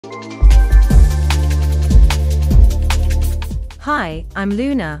Hi, I'm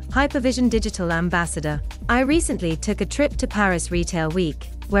Luna, HYPERVSN Digital Ambassador. I recently took a trip to Paris Retail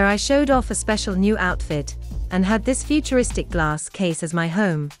Week, where I showed off a special new outfit, and had this futuristic glass case as my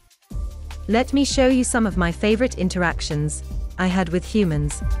home. Let me show you some of my favorite interactions I had with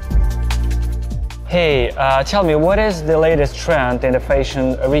humans. Hey, tell me, what is the latest trend in the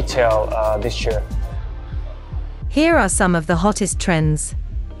fashion retail this year? Here are some of the hottest trends.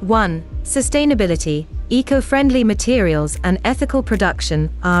 1. Sustainability. Eco-friendly materials and ethical production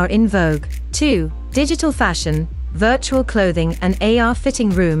are in vogue. 2. Digital fashion. Virtual clothing and AR fitting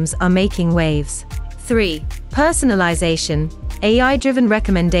rooms are making waves. 3. Personalization. AI-driven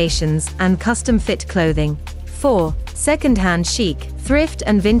recommendations and custom-fit clothing. 4. Second-hand chic. Thrift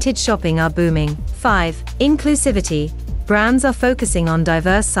and vintage shopping are booming. 5. Inclusivity. Brands are focusing on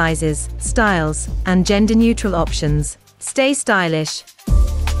diverse sizes, styles, and gender-neutral options. Stay stylish.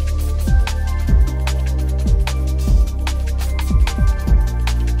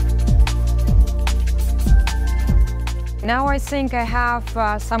 Now I think I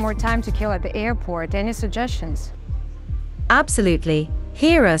have some more time to kill at the airport. Any suggestions? Absolutely.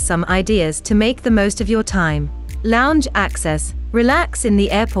 Here are some ideas to make the most of your time. Lounge access. Relax in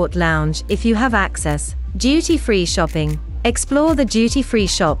the airport lounge if you have access. Duty-free shopping. Explore the duty-free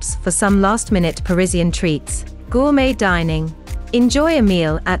shops for some last-minute Parisian treats. Gourmet dining. Enjoy a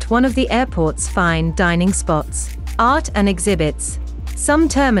meal at one of the airport's fine dining spots. Art and exhibits. Some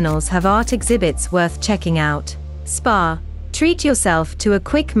terminals have art exhibits worth checking out. Spa. Treat yourself to a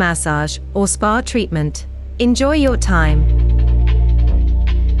quick massage or spa treatment. Enjoy your time.